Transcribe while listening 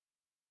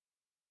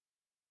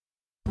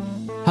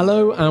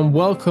Hello and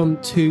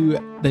welcome to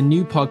the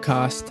new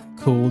podcast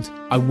called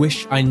I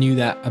Wish I Knew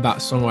That About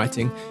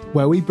Songwriting,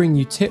 where we bring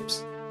you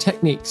tips,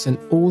 techniques, and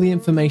all the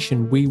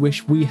information we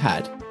wish we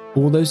had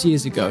all those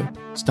years ago,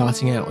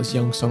 starting out as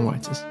young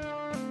songwriters.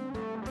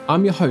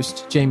 I'm your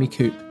host, Jamie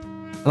Coop,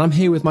 and I'm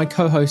here with my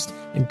co-host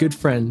and good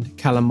friend,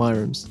 Callum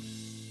Myrams.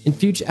 In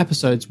future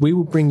episodes, we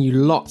will bring you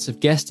lots of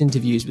guest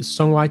interviews with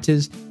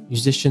songwriters,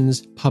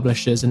 musicians,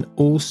 publishers, and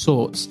all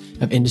sorts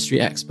of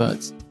industry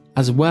experts,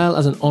 as well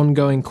as an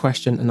ongoing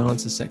question and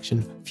answer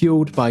section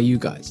fueled by you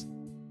guys.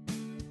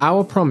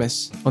 Our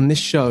promise on this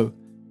show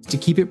is to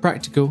keep it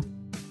practical,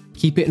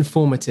 keep it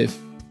informative,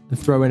 and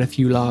throw in a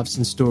few laughs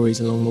and stories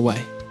along the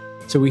way.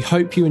 So we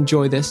hope you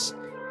enjoy this,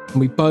 and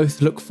we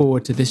both look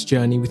forward to this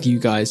journey with you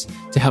guys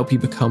to help you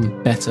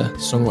become better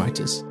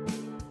songwriters.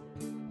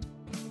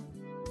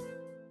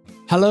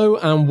 Hello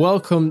and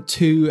welcome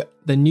to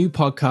the new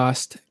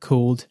podcast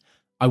called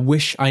I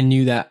Wish I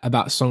Knew That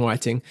About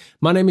Songwriting.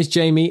 My name is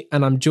Jamie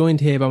and I'm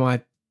joined here by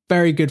my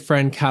very good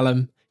friend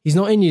Callum. He's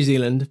not in New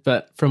Zealand,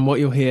 but from what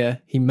you'll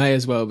hear, he may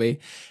as well be.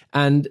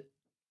 And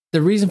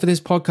the reason for this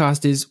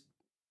podcast is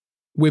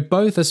we're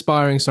both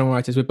aspiring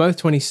songwriters. We're both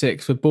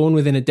 26. We're born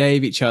within a day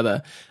of each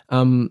other.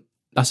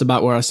 That's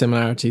about where our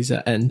similarities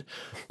end.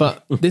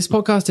 But this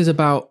podcast is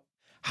about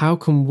how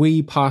can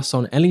we pass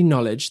on any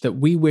knowledge that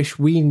we wish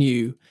we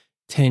knew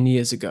 10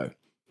 years ago.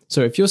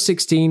 So if you're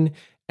 16,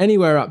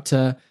 anywhere up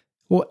to,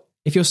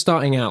 if you're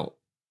starting out,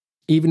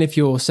 even if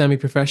you're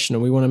semi-professional,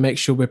 we want to make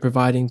sure we're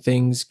providing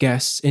things,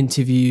 guests,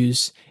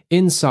 interviews,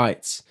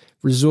 insights,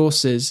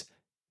 resources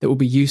that will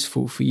be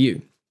useful for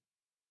you.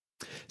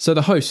 So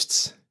the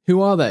hosts, who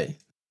are they?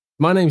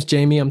 My name's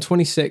Jamie. I'm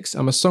 26.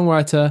 I'm a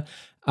songwriter.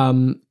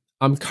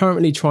 I'm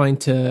currently trying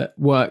to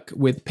work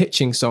with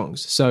pitching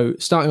songs. So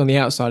starting on the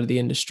outside of the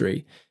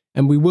industry,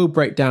 and we will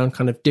break down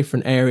kind of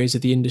different areas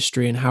of the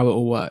industry and how it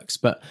all works.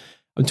 But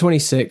I'm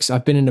 26.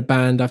 I've been in a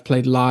band. I've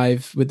played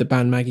live with the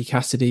band Maggie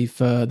Cassidy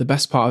for the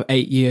best part of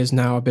 8 years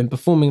now. I've been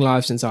performing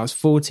live since I was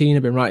 14.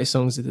 I've been writing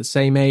songs at the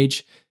same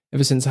age,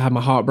 ever since I had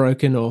my heart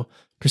broken or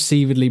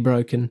perceivedly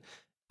broken.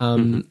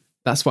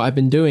 That's what I've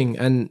been doing,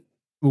 and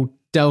we'll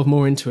delve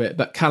more into it.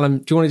 But Callum,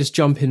 do you want to just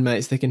jump in,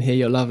 mate, so they can hear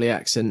your lovely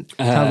accent?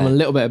 Tell them a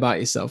little bit about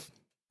yourself.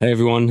 Hey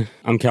everyone,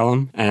 I'm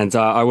Callum, and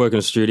I work in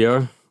a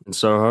studio in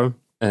Soho,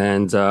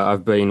 and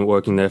I've been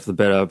working there for the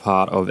better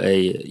part of a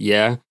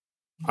year.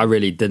 I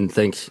really didn't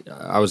think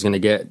I was going to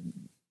get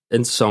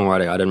into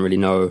songwriting. I didn't really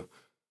know.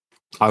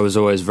 I was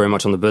always very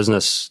much on the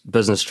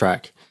business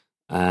track,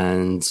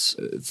 and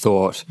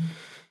thought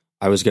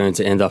I was going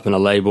to end up in a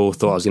label,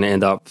 thought I was going to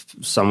end up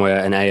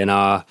somewhere in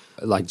A&R.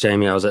 Like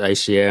Jamie, I was at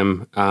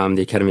ACM,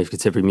 the Academy of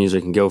Contemporary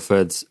Music in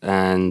Guildford,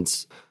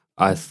 and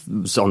I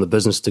was on the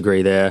business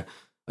degree there.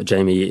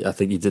 Jamie, I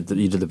think you did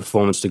the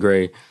performance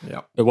degree.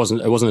 Yeah. It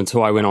wasn't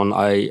until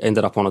I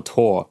ended up on a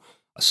tour,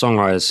 a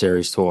songwriter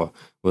series tour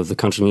with the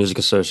Country Music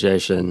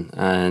Association,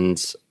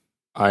 and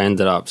I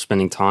ended up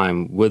spending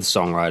time with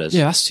songwriters.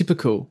 Yeah, that's super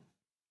cool.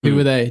 Who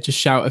were they? Just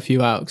shout a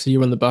few out, because you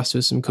were on the bus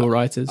with some cool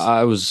writers.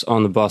 I was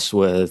on the bus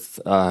with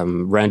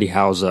Randy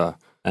Houser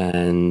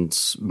and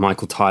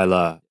Michael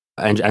Tyler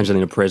and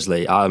Angelina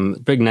Presley.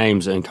 Big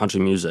names in country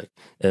music,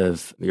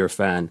 if you're a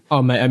fan.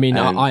 Oh, mate, I mean,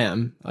 I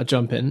am. I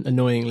jump in,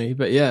 annoyingly.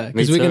 But yeah,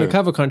 because we're going to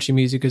cover country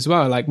music as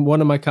well. Like,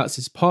 one of my cuts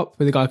is pop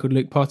with a guy called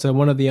Luke Potter.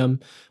 One of them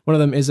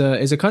is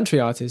a country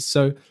artist.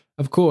 So,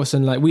 of course,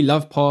 and like we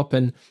love pop,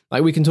 and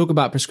like we can talk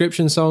about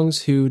Prescription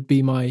Songs, who would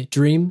be my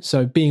dream.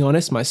 So being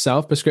honest,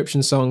 myself,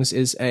 Prescription Songs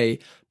is a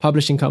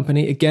publishing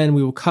company. Again,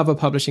 we will cover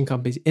publishing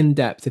companies in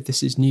depth if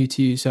this is new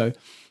to you. So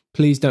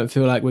please don't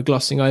feel like we're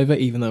glossing over,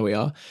 even though we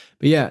are.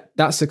 But yeah,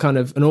 that's a kind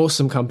of an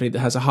awesome company that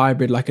has a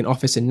hybrid, like an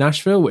office in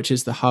Nashville, which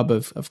is the hub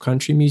of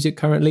country music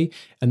currently.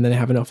 And then they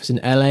have an office in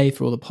LA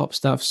for all the pop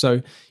stuff. So,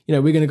 you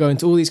know, we're going to go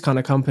into all these kind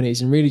of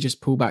companies and really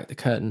just pull back the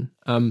curtain.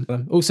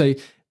 Also,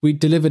 we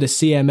delivered a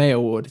CMA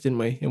award, didn't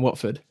we, in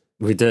Watford?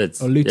 We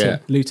did. Or Luton. Yeah.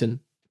 Luton.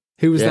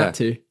 Who was that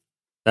to?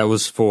 That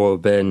was for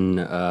Ben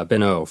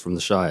Earl from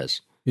the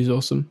Shires. Who's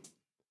awesome.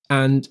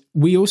 And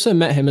we also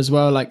met him as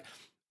well, like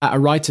at a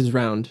writer's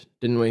round,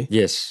 didn't we?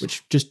 Yes.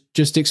 Which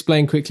just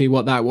explain quickly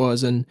what that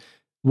was and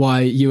why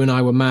you and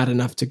I were mad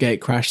enough to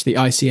gate crash the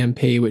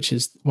ICMP, which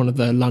is one of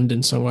the London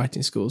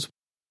songwriting schools.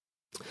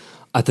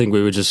 I think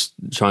we were just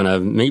trying to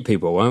meet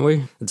people, weren't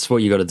we? It's what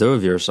you got to do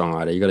if you're a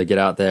songwriter. You got to get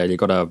out there. You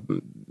got to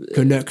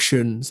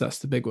connections. That's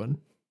the big one.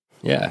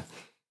 Yeah,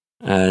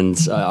 and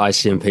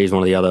ICMP is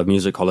one of the other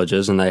music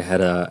colleges, and they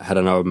had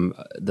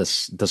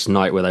this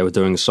night where they were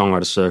doing a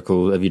songwriter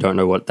circle. If you don't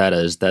know what that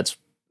is, that's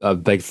a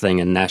big thing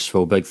in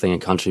Nashville, big thing in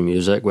country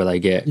music, where they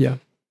get 3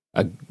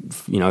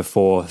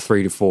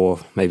 to 4,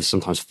 maybe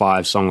sometimes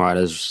 5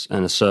 songwriters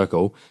in a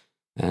circle,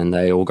 and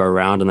they all go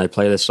around and they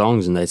play their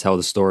songs and they tell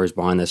the stories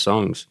behind their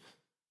songs.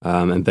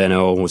 And Ben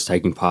Earl was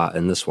taking part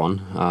in this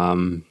one.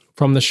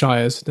 From the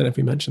Shires. Don't know if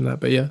we mentioned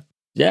that, but yeah.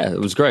 Yeah, it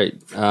was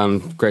great.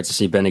 Great to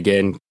see Ben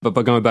again. But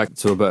going back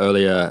to a bit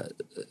earlier,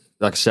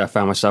 like I said, I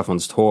found myself on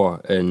this tour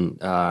in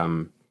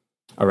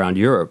around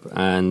Europe,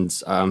 and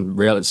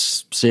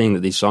seeing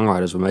that these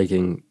songwriters were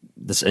making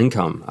this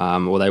income,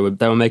 or they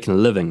were making a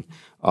living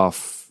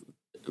off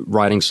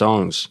writing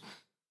songs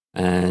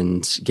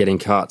and getting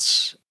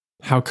cuts.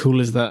 How cool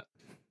is that?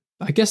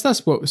 I guess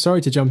that's what,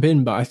 sorry to jump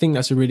in, but I think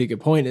that's a really good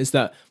point, is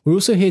that we're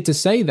also here to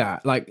say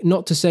that, like,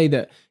 not to say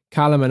that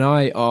Callum and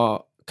I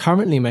are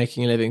currently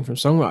making a living from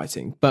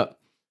songwriting, but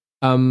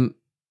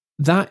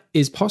that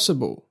is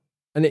possible.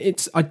 And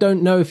I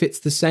don't know if it's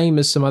the same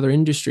as some other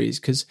industries,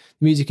 because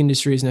the music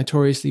industry is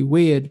notoriously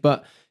weird,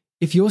 but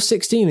if you're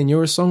 16 and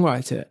you're a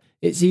songwriter,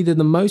 it's either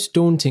the most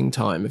daunting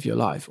time of your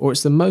life or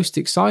it's the most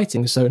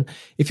exciting. So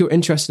if you're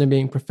interested in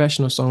being a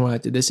professional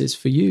songwriter, this is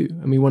for you.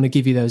 And we want to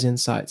give you those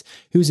insights.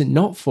 Who's it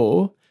not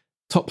for?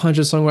 Top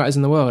 100 songwriters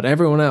in the world.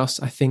 Everyone else,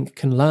 I think,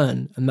 can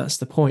learn. And that's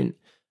the point.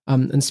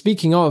 And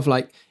speaking of,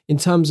 like, in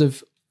terms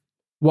of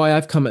why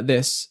I've come at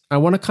this, I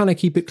want to kind of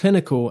keep it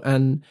clinical.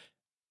 And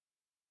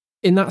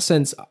in that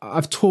sense,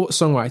 I've taught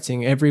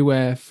songwriting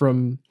everywhere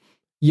from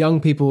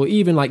young people,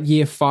 even like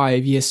year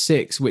 5, year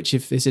 6, which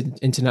if it's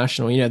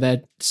international,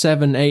 they're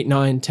 7, 8,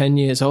 9, 10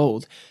 years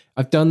old.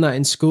 I've done that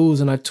in schools,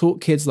 and I've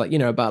taught kids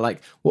about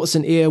like what's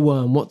an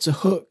earworm, what's a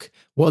hook,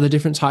 what are the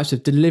different types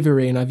of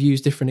delivery. And I've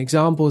used different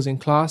examples in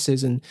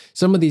classes. And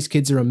some of these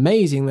kids are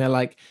amazing. They're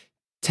like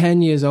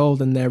 10 years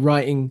old and they're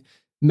writing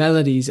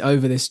melodies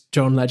over this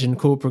John Legend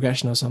chord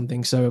progression or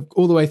something. So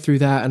all the way through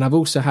that. And I've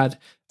also had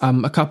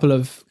a couple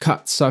of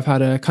cuts. So I've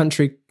had a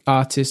country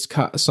artist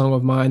cut a song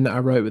of mine that I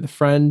wrote with a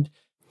friend.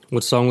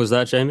 What song was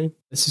that, Jamie?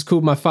 This is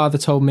called My Father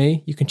Told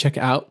Me. You can check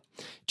it out.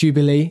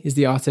 Jubilee is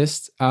the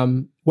artist.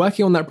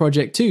 Working on that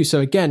project too.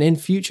 So again, in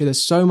future,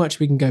 there's so much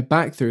we can go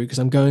back through because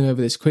I'm going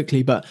over this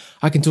quickly, but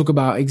I can talk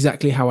about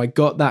exactly how I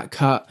got that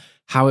cut,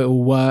 how it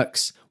all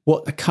works,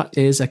 what a cut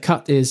is. A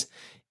cut is,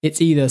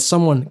 it's either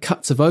someone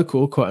cuts a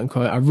vocal, quote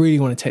unquote. I really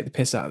want to take the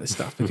piss out of this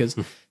stuff because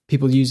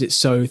people use it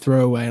so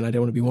throwaway and I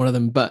don't want to be one of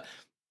them. But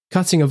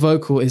cutting a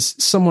vocal is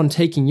someone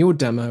taking your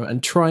demo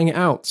and trying it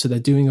out. So they're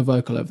doing a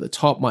vocal over the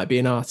top. Might be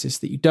an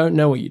artist that you don't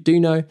know or you do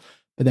know,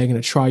 but they're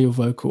going to try your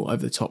vocal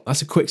over the top.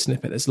 That's a quick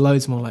snippet. There's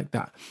loads more like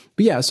that.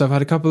 But yeah, so I've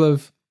had a couple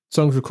of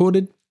songs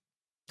recorded.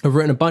 I've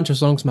written a bunch of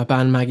songs for my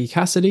band Maggie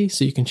Cassidy,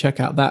 so you can check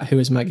out that,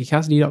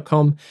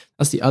 whoismaggiecassidy.com.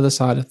 That's the other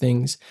side of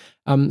things.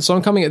 So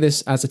I'm coming at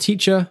this as a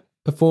teacher,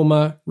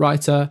 performer,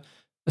 writer,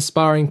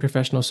 aspiring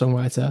professional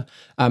songwriter,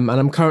 and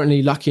I'm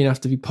currently lucky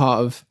enough to be part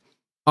of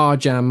our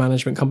Jam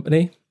management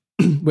company,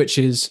 which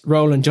is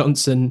Roland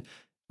Johnson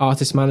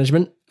Artist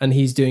Management, and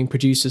he's doing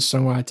producers,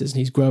 songwriters, and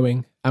he's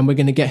growing. And we're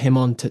going to get him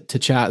on to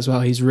chat as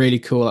well. He's really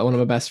cool, like one of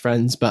my best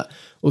friends, but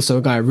also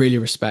a guy I really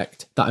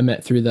respect that I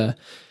met through the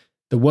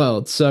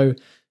world. So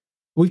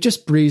we've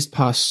just breezed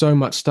past so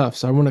much stuff,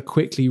 so I want to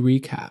quickly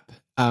recap.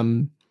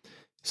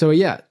 So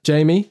yeah,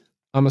 Jamie,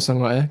 I'm a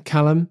songwriter.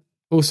 Callum,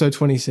 also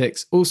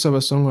 26, also a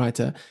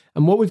songwriter.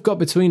 And what we've got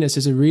between us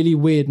is a really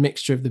weird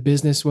mixture of the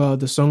business world,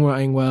 the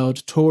songwriting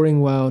world,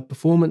 touring world,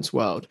 performance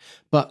world.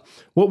 But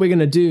what we're going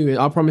to do,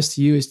 our promise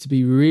to you, is to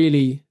be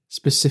really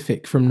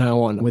specific from now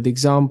on with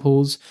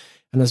examples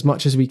and as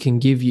much as we can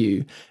give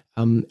you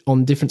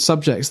on different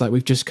subjects. Like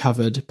we've just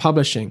covered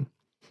publishing,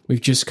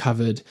 we've just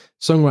covered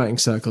songwriting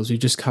circles, we've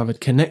just covered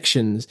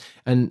connections,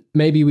 and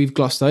maybe we've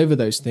glossed over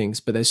those things,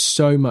 but there's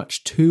so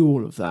much to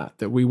all of that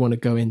we want to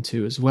go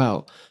into as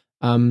well.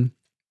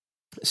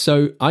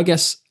 So I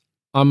guess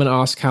I'm going to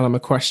ask Callum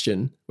a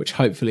question, which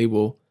hopefully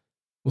will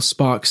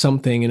spark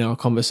something in our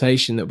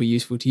conversation that will be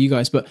useful to you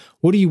guys. But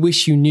what do you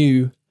wish you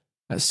knew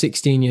at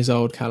 16 years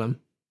old, Callum?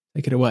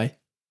 Take it away.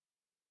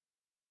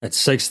 At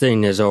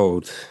 16 years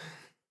old.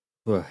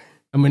 I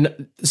mean,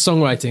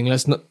 songwriting.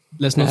 Let's not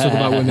talk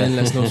about women.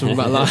 Let's not talk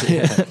about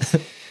life.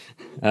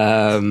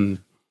 To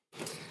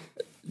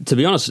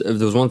be honest, if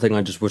there was one thing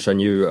I just wish I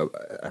knew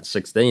at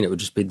 16, it would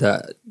just be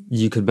that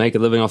you could make a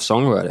living off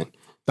songwriting.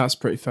 That's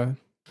pretty fair.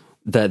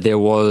 That there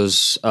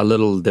was a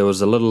little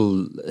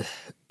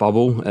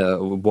bubble,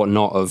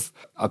 whatnot, of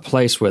a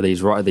place where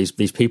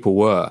these people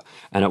were,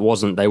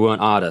 and they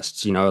weren't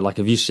artists. Like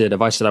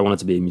if I said I wanted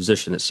to be a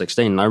musician at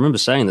 16, and I remember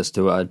saying this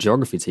to a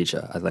geography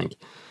teacher, I think,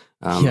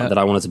 that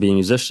I wanted to be a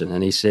musician,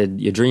 and he said,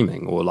 "You're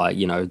dreaming," or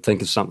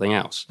think of something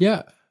else.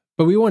 Yeah,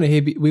 but we want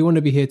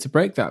to be here to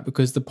break that,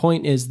 because the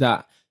point is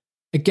that,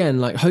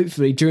 again, like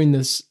hopefully during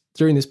this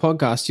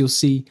podcast, you'll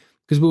see,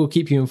 because we'll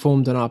keep you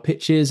informed on our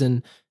pitches,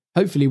 and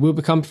hopefully we'll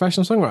become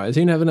professional songwriters.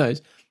 Who never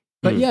knows?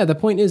 But yeah, the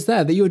point is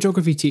that your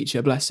geography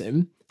teacher, bless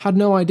him, had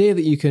no idea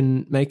that you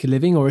can make a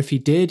living, or if he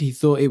did, he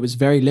thought it was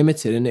very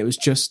limited and it was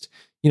just,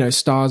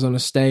 stars on a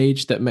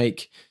stage that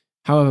make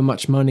however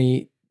much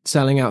money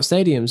selling out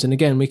stadiums. And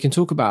again, we can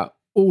talk about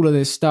all of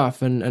this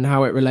stuff and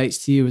how it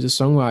relates to you as a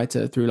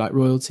songwriter through like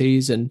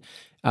royalties and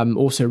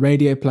also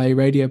radio play,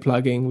 radio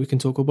plugging. We can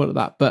talk about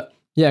that. But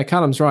yeah,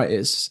 Callum's right.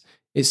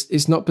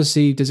 It's not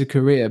perceived as a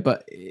career,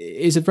 but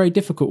it's a very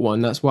difficult one.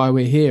 That's why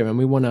we're here, and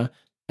we want to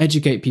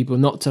educate people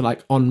not to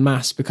like en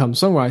masse become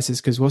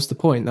songwriters, because what's the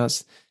point?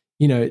 That's,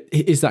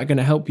 is that going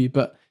to help you?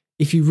 But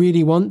if you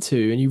really want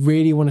to and you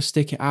really want to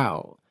stick it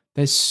out,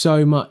 there's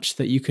so much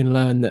that you can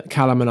learn that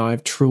Callum and I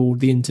have trawled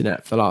the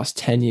internet for the last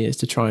 10 years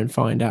to try and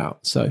find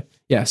out. So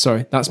yeah,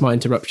 sorry, that's my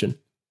interruption.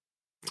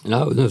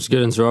 No, it was a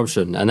good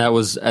interruption, and that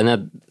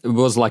it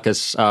was like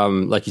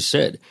like you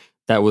said,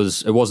 it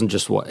wasn't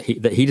just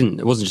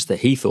it wasn't just that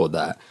he thought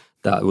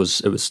it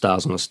was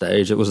stars on the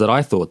stage. It was that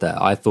I thought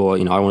that. I thought,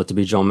 I wanted to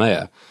be John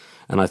Mayer,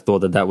 and I thought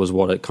that was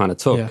what it kind of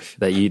took.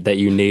 That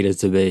you needed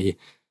to be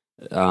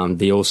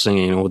the all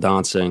singing, all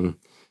dancing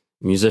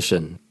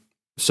musician.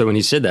 So when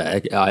he said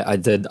that, I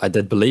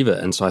did believe it,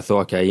 and so I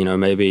thought, okay,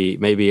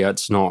 maybe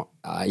it's not.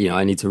 I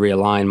need to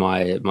realign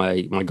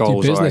my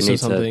goals, or I need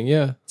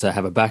to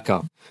have a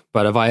backup.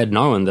 But if I had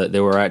known that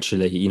there were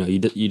actually, you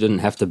didn't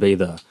have to be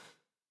the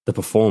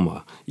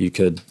performer. You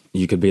could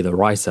be the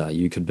writer.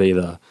 You could be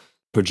the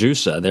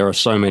producer. There are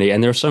so many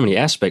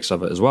aspects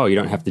of it as well. You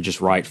don't have to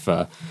just write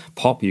for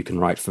pop. You can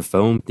write for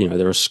film.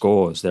 There are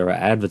scores. There are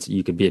adverts.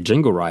 You could be a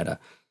jingle writer.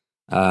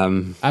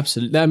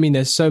 Absolutely. I mean,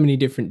 there's so many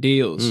different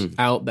deals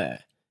out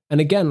there. And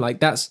again, like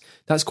that's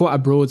quite a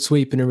broad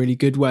sweep in a really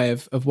good way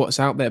of what's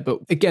out there. But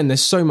again,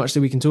 there's so much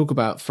that we can talk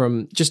about.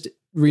 From just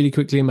really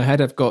quickly in my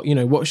head, I've got,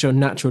 what's your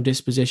natural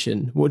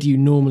disposition? What do you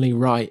normally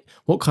write?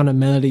 What kind of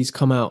melodies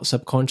come out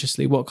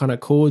subconsciously? What kind of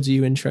chords are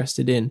you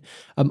interested in?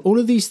 All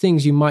of these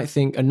things you might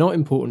think are not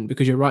important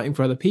because you're writing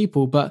for other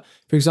people. But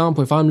for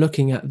example, if I'm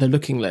looking at the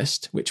looking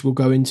list, which we'll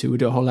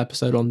do a whole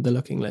episode on the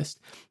looking list.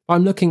 If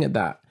I'm looking at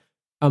that,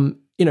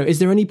 is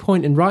there any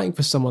point in writing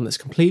for someone that's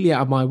completely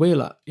out of my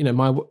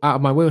out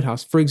of my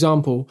wheelhouse? For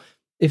example,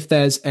 if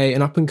there's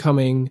an up and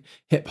coming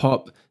hip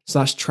hop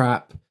 /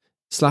 trap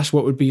 /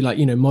 what would be like,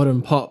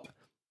 modern pop,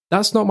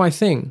 that's not my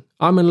thing.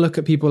 I'm going to look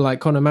at people like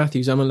Connor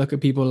Matthews. I'm going to look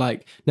at people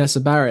like Nessa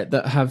Barrett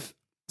that have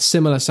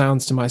similar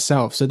sounds to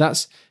myself. So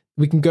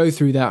we can go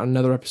through that on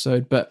another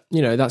episode, but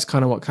that's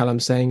kind of what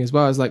Callum's saying as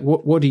well. Is like,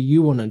 what do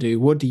you want to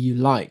do? What do you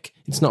like?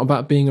 It's not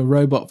about being a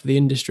robot for the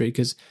industry,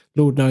 because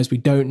Lord knows we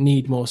don't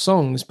need more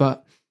songs,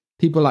 but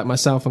people like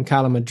myself and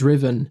Callum are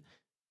driven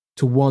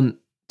to want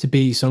to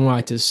be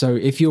songwriters. So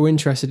if you're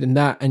interested in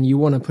that and you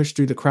want to push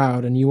through the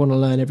crowd and you want to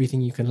learn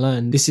everything you can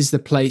learn, this is the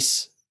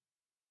place,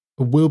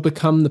 will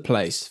become the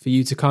place for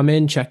you to come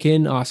in, check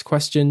in, ask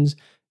questions,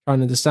 try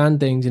and understand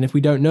things. And if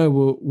we don't know,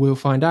 we'll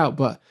find out.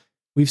 But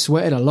we've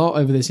sweated a lot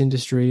over this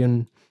industry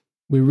and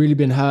we've really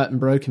been hurt and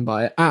broken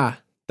by it.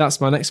 That's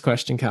my next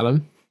question,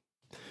 Callum.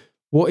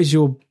 What is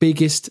your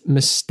biggest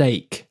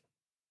mistake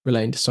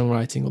relating to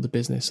songwriting or the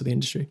business or the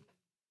industry?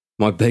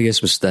 My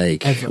biggest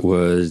mistake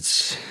would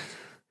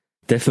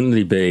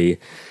definitely be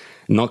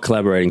not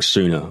collaborating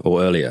sooner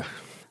or earlier.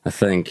 I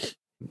think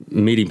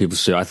meeting people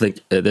soon. I think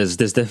there's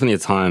definitely a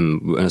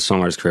time in a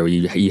songwriter's career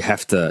where you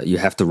have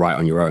to write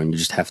on your own. You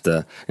just have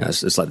to.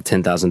 It's like the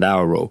 10,000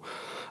 hour rule,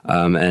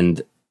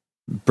 and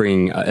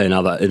bringing in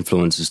other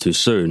influences too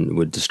soon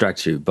would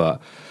distract you. But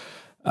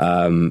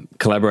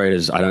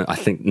collaborators, I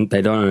think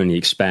they don't only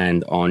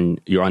expand on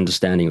your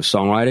understanding of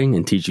songwriting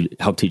and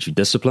help teach you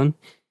discipline,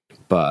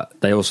 but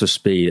they also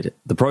speed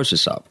the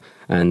process up,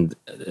 and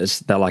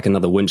they're like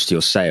another winch to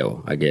your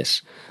sail, I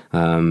guess.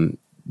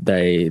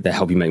 They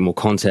help you make more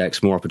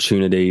contacts, more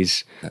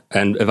opportunities.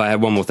 And if I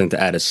had one more thing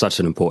to add, it's such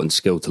an important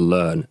skill to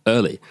learn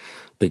early,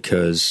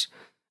 because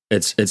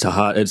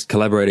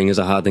collaborating is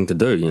a hard thing to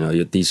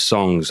do. These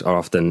songs are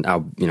often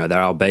they're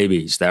our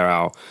babies.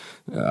 They're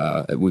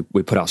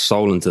we put our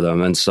soul into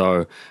them, and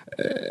so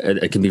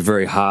it can be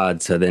very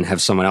hard to then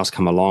have someone else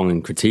come along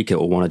and critique it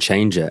or want to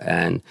change it,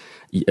 and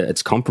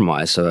it's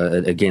compromise. So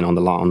again,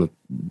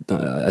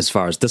 as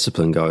far as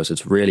discipline goes,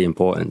 it's really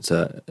important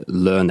to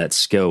learn that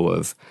skill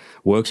of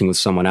working with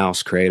someone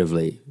else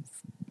creatively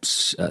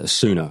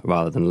sooner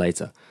rather than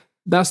later.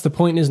 That's the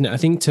point, isn't it? I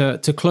think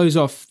to close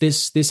off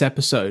this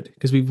episode,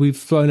 because we've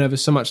flown over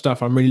so much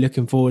stuff, I'm really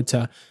looking forward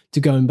to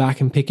going back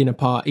and picking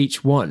apart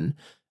each one.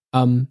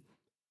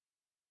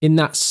 In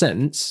that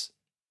sense,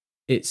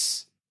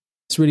 it's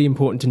really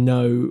important to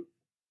know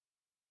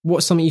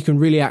what's something you can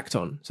really act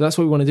on. So that's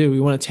what we want to do. We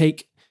want to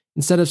take,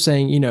 instead of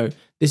saying,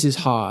 this is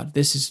hard,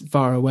 this is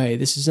far away,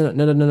 this is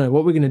no.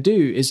 What we're going to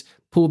do is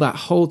pull that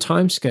whole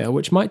time scale,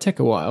 which might take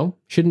a while,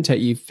 shouldn't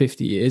take you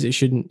 50 years. It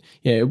shouldn't,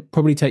 it'll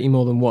probably take you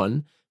more than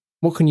one.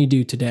 What can you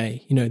do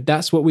today?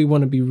 That's what we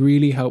want to be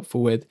really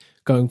helpful with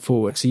going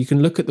forward. So you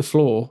can look at the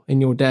floor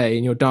in your day,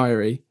 in your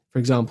diary, for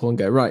example, and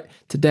go, right,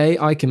 today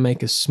I can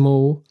make a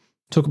small,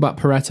 talk about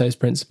Pareto's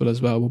principle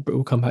as well.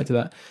 We'll come back to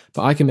that.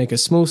 But I can make a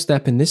small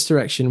step in this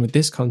direction with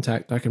this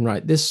contact. I can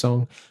write this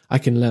song. I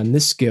can learn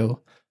this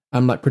skill.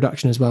 Like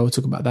production as well. We'll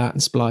talk about that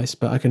and splice,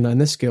 but I can learn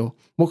this skill.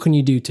 What can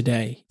you do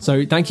today?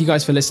 So thank you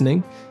guys for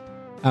listening.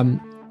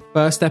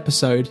 First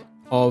episode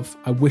of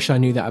I Wish I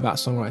Knew That About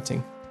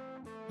Songwriting.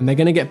 And they're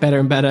going to get better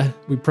and better.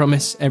 We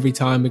promise every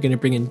time we're going to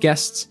bring in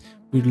guests.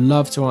 We'd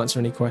love to answer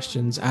any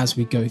questions as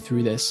we go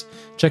through this.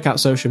 Check out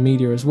social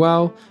media as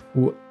well.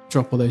 We'll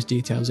drop all those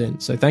details in.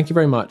 So thank you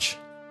very much,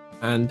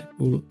 and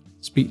we'll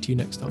speak to you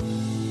next time.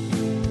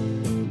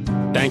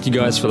 Thank you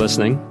guys for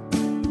listening.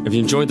 If you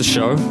enjoyed the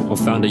show or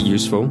found it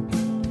useful,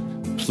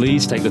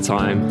 please take the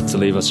time to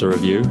leave us a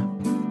review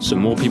so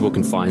more people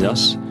can find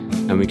us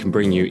and we can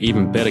bring you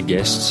even better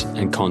guests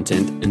and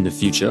content in the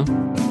future.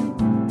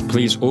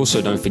 Please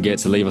also don't forget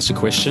to leave us a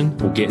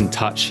question or get in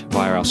touch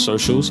via our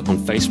socials on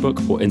Facebook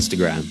or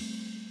Instagram.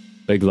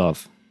 Big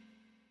love.